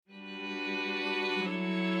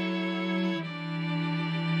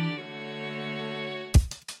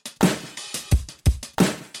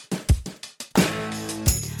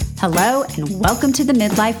Hello and welcome to The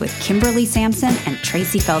Midlife with Kimberly Sampson and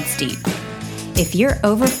Tracy Feldstein. If you're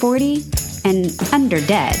over 40 and under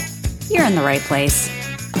dead, you're in the right place.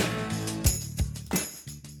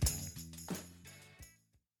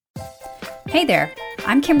 Hey there,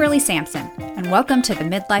 I'm Kimberly Sampson, and welcome to the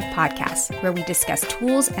Midlife Podcast, where we discuss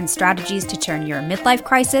tools and strategies to turn your midlife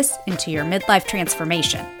crisis into your midlife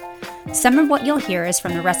transformation. Some of what you'll hear is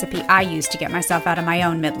from the recipe I use to get myself out of my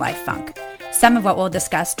own midlife funk. Some of what we'll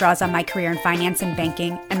discuss draws on my career in finance and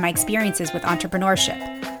banking and my experiences with entrepreneurship.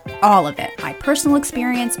 All of it, my personal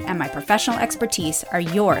experience and my professional expertise, are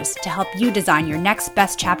yours to help you design your next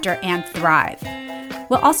best chapter and thrive.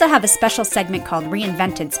 We'll also have a special segment called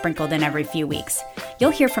Reinvented sprinkled in every few weeks.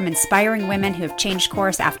 You'll hear from inspiring women who have changed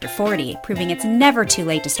course after 40, proving it's never too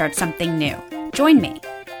late to start something new. Join me.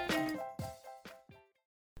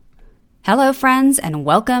 Hello, friends, and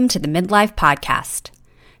welcome to the Midlife Podcast.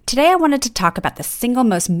 Today I wanted to talk about the single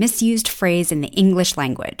most misused phrase in the English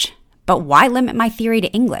language. But why limit my theory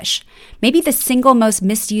to English? Maybe the single most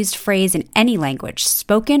misused phrase in any language,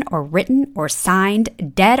 spoken or written or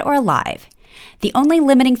signed, dead or alive. The only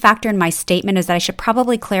limiting factor in my statement is that I should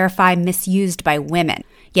probably clarify misused by women.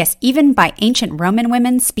 Yes, even by ancient Roman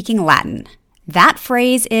women speaking Latin. That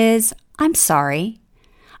phrase is, I'm sorry.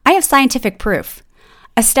 I have scientific proof.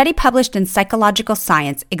 A study published in Psychological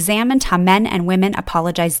Science examined how men and women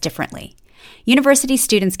apologize differently. University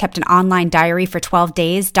students kept an online diary for 12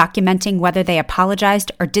 days documenting whether they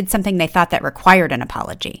apologized or did something they thought that required an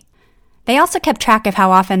apology. They also kept track of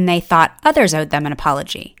how often they thought others owed them an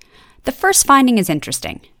apology. The first finding is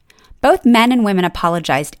interesting. Both men and women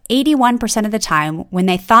apologized 81% of the time when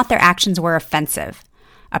they thought their actions were offensive.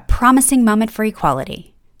 A promising moment for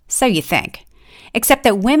equality. So you think. Except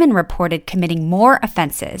that women reported committing more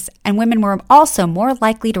offenses, and women were also more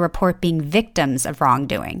likely to report being victims of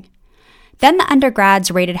wrongdoing. Then the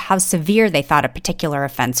undergrads rated how severe they thought a particular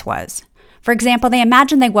offense was. For example, they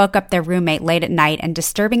imagined they woke up their roommate late at night and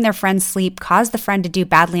disturbing their friend's sleep caused the friend to do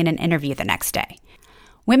badly in an interview the next day.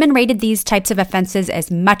 Women rated these types of offenses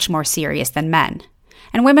as much more serious than men.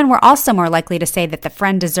 And women were also more likely to say that the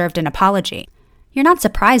friend deserved an apology. You're not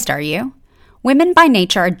surprised, are you? Women by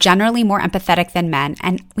nature are generally more empathetic than men,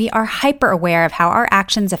 and we are hyper-aware of how our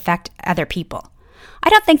actions affect other people.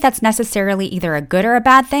 I don't think that's necessarily either a good or a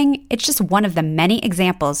bad thing. It's just one of the many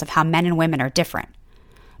examples of how men and women are different.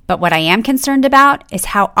 But what I am concerned about is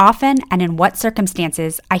how often and in what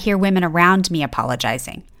circumstances I hear women around me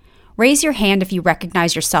apologizing. Raise your hand if you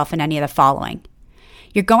recognize yourself in any of the following.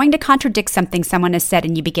 You're going to contradict something someone has said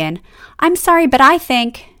and you begin, I'm sorry, but I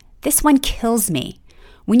think. This one kills me.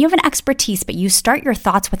 When you have an expertise but you start your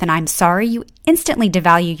thoughts with an I'm sorry, you instantly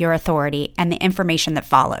devalue your authority and the information that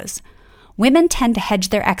follows. Women tend to hedge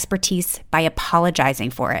their expertise by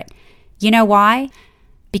apologizing for it. You know why?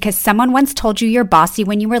 Because someone once told you you're bossy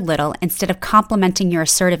when you were little instead of complimenting your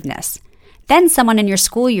assertiveness. Then someone in your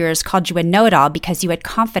school years called you a know-it-all because you had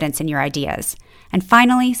confidence in your ideas. And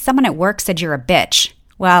finally, someone at work said you're a bitch.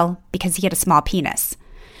 Well, because he had a small penis.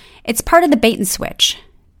 It's part of the bait and switch.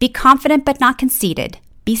 Be confident but not conceited.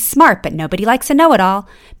 Be smart, but nobody likes a know-it-all.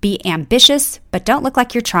 Be ambitious, but don't look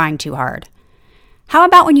like you're trying too hard. How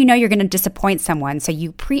about when you know you're going to disappoint someone, so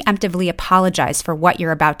you preemptively apologize for what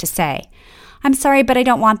you're about to say? I'm sorry, but I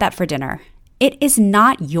don't want that for dinner. It is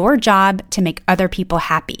not your job to make other people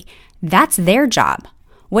happy. That's their job.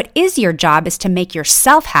 What is your job is to make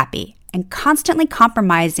yourself happy, and constantly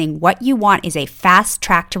compromising what you want is a fast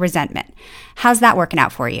track to resentment. How's that working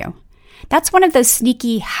out for you? That's one of those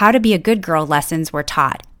sneaky how to be a good girl lessons we're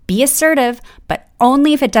taught. Be assertive, but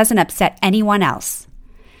only if it doesn't upset anyone else.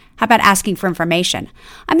 How about asking for information?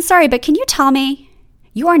 I'm sorry, but can you tell me?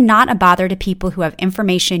 You are not a bother to people who have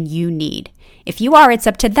information you need. If you are, it's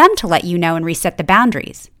up to them to let you know and reset the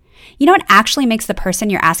boundaries. You know what actually makes the person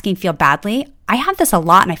you're asking feel badly? I have this a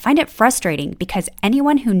lot and I find it frustrating because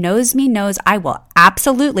anyone who knows me knows I will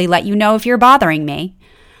absolutely let you know if you're bothering me.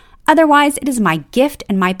 Otherwise, it is my gift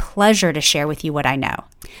and my pleasure to share with you what I know.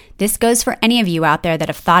 This goes for any of you out there that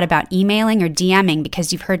have thought about emailing or DMing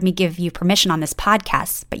because you've heard me give you permission on this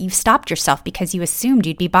podcast, but you've stopped yourself because you assumed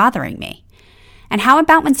you'd be bothering me. And how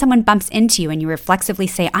about when someone bumps into you and you reflexively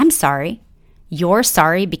say, I'm sorry? You're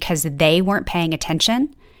sorry because they weren't paying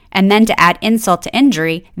attention? And then to add insult to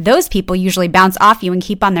injury, those people usually bounce off you and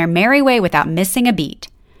keep on their merry way without missing a beat.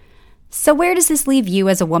 So where does this leave you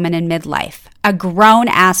as a woman in midlife? A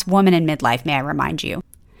grown-ass woman in midlife, may I remind you.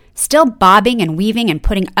 Still bobbing and weaving and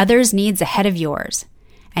putting others' needs ahead of yours.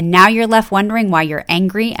 And now you're left wondering why you're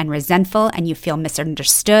angry and resentful and you feel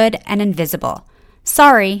misunderstood and invisible.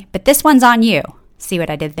 Sorry, but this one's on you. See what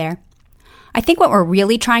I did there? I think what we're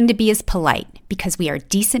really trying to be is polite because we are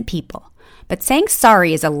decent people. But saying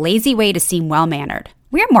sorry is a lazy way to seem well-mannered.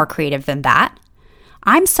 We're more creative than that.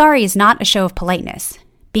 I'm sorry is not a show of politeness.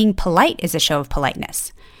 Being polite is a show of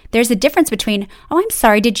politeness. There's a difference between, oh, I'm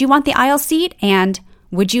sorry, did you want the aisle seat? And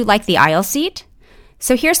would you like the aisle seat?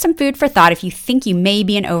 So here's some food for thought if you think you may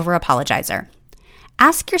be an over-apologizer.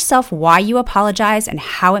 Ask yourself why you apologize and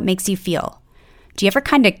how it makes you feel. Do you ever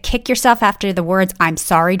kind of kick yourself after the words, I'm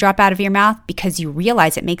sorry, drop out of your mouth because you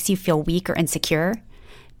realize it makes you feel weak or insecure?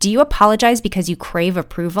 Do you apologize because you crave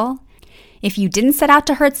approval? If you didn't set out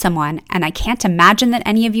to hurt someone, and I can't imagine that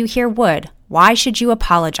any of you here would, why should you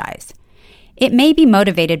apologize? It may be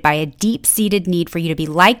motivated by a deep-seated need for you to be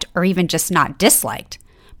liked or even just not disliked.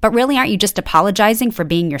 But really, aren't you just apologizing for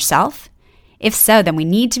being yourself? If so, then we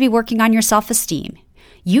need to be working on your self-esteem.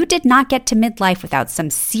 You did not get to midlife without some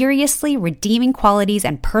seriously redeeming qualities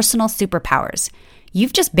and personal superpowers.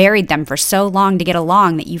 You've just buried them for so long to get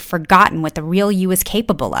along that you've forgotten what the real you is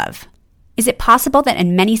capable of. Is it possible that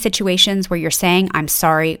in many situations where you're saying, I'm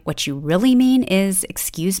sorry, what you really mean is,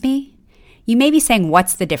 excuse me? You may be saying,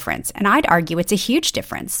 what's the difference? And I'd argue it's a huge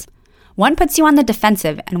difference. One puts you on the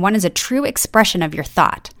defensive, and one is a true expression of your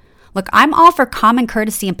thought. Look, I'm all for common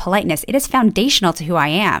courtesy and politeness. It is foundational to who I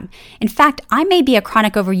am. In fact, I may be a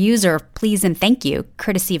chronic overuser of please and thank you,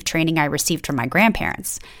 courtesy of training I received from my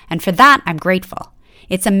grandparents. And for that, I'm grateful.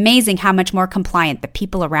 It's amazing how much more compliant the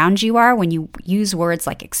people around you are when you use words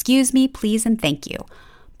like excuse me, please, and thank you.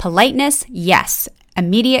 Politeness, yes.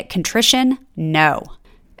 Immediate contrition, no.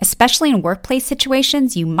 Especially in workplace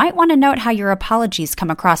situations, you might want to note how your apologies come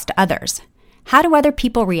across to others. How do other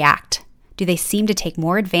people react? Do they seem to take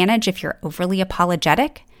more advantage if you're overly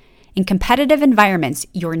apologetic? In competitive environments,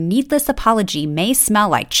 your needless apology may smell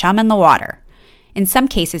like chum in the water. In some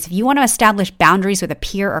cases, if you want to establish boundaries with a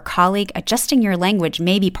peer or colleague, adjusting your language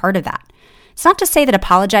may be part of that. It's not to say that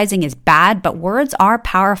apologizing is bad, but words are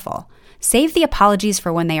powerful. Save the apologies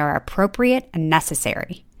for when they are appropriate and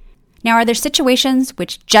necessary. Now, are there situations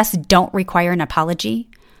which just don't require an apology?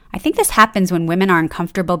 I think this happens when women are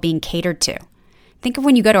uncomfortable being catered to. Think of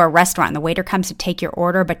when you go to a restaurant and the waiter comes to take your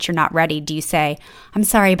order, but you're not ready. Do you say, I'm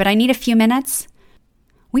sorry, but I need a few minutes?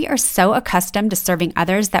 We are so accustomed to serving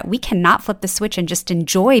others that we cannot flip the switch and just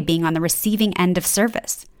enjoy being on the receiving end of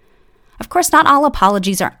service. Of course, not all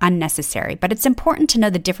apologies are unnecessary, but it's important to know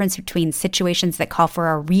the difference between situations that call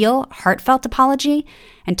for a real, heartfelt apology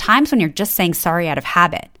and times when you're just saying sorry out of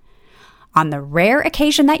habit. On the rare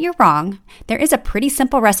occasion that you're wrong, there is a pretty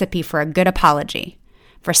simple recipe for a good apology.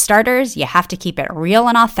 For starters, you have to keep it real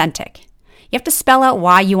and authentic. You have to spell out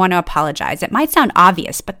why you want to apologize. It might sound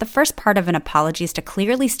obvious, but the first part of an apology is to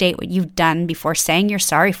clearly state what you've done before saying you're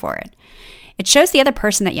sorry for it. It shows the other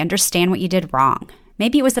person that you understand what you did wrong.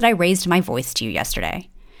 Maybe it was that I raised my voice to you yesterday.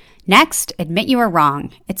 Next, admit you were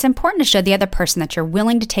wrong. It's important to show the other person that you're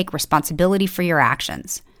willing to take responsibility for your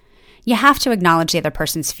actions. You have to acknowledge the other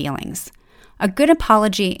person's feelings. A good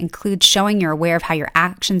apology includes showing you're aware of how your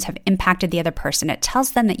actions have impacted the other person. It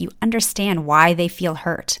tells them that you understand why they feel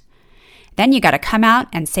hurt. Then you got to come out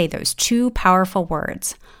and say those two powerful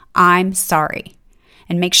words, I'm sorry.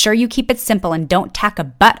 And make sure you keep it simple and don't tack a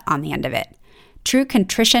but on the end of it. True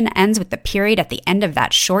contrition ends with the period at the end of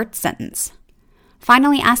that short sentence.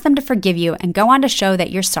 Finally, ask them to forgive you and go on to show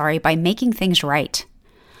that you're sorry by making things right.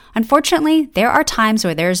 Unfortunately, there are times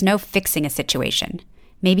where there is no fixing a situation.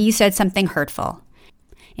 Maybe you said something hurtful.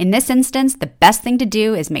 In this instance, the best thing to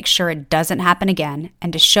do is make sure it doesn't happen again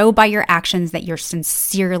and to show by your actions that you're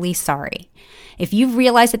sincerely sorry. If you've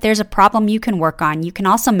realized that there's a problem you can work on, you can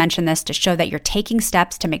also mention this to show that you're taking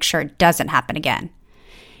steps to make sure it doesn't happen again.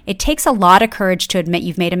 It takes a lot of courage to admit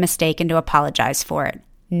you've made a mistake and to apologize for it.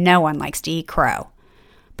 No one likes to eat crow.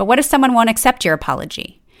 But what if someone won't accept your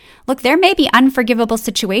apology? Look, there may be unforgivable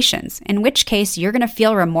situations, in which case you're going to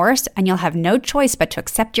feel remorse and you'll have no choice but to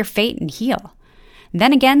accept your fate and heal.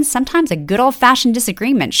 Then again, sometimes a good old-fashioned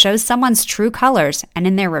disagreement shows someone's true colors, and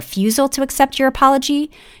in their refusal to accept your apology,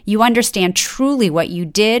 you understand truly what you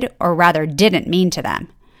did or rather didn't mean to them.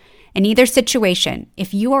 In either situation,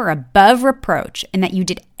 if you are above reproach in that you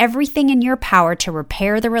did everything in your power to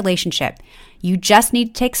repair the relationship, you just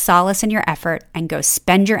need to take solace in your effort and go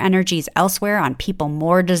spend your energies elsewhere on people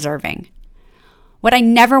more deserving. What I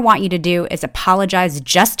never want you to do is apologize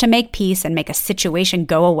just to make peace and make a situation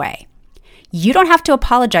go away. You don't have to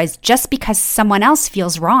apologize just because someone else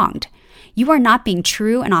feels wronged. You are not being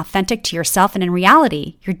true and authentic to yourself, and in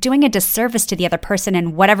reality, you're doing a disservice to the other person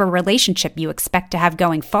in whatever relationship you expect to have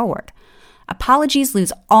going forward. Apologies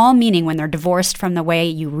lose all meaning when they're divorced from the way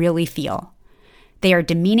you really feel. They are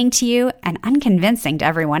demeaning to you and unconvincing to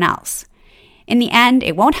everyone else. In the end,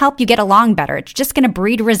 it won't help you get along better. It's just going to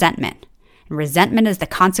breed resentment. And resentment is the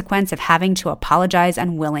consequence of having to apologize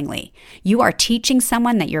unwillingly. You are teaching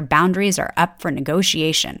someone that your boundaries are up for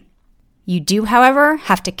negotiation. You do, however,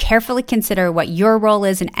 have to carefully consider what your role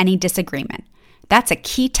is in any disagreement. That's a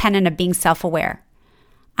key tenet of being self-aware.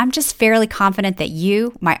 I'm just fairly confident that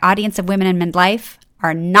you, my audience of women in midlife,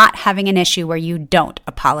 are not having an issue where you don't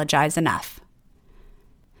apologize enough.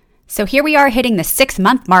 So here we are hitting the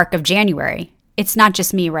 6-month mark of January. It's not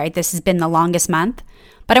just me, right? This has been the longest month.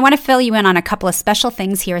 But I want to fill you in on a couple of special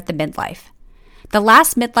things here at the Midlife. The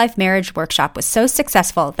last Midlife Marriage Workshop was so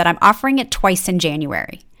successful that I'm offering it twice in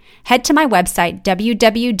January. Head to my website,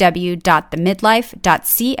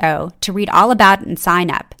 www.themidlife.co, to read all about it and sign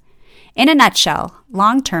up. In a nutshell,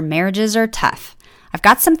 long-term marriages are tough. I've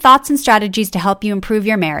got some thoughts and strategies to help you improve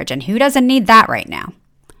your marriage, and who doesn't need that right now?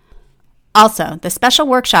 Also, the special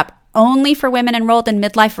workshop only for women enrolled in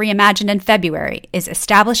Midlife Reimagined in February is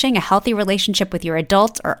establishing a healthy relationship with your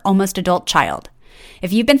adult or almost adult child.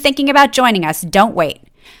 If you've been thinking about joining us, don't wait.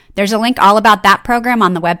 There's a link all about that program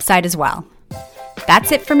on the website as well.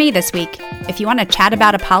 That's it for me this week. If you want to chat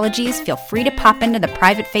about apologies, feel free to pop into the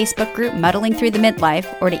private Facebook group Muddling Through the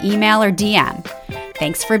Midlife or to email or DM.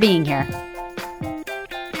 Thanks for being here.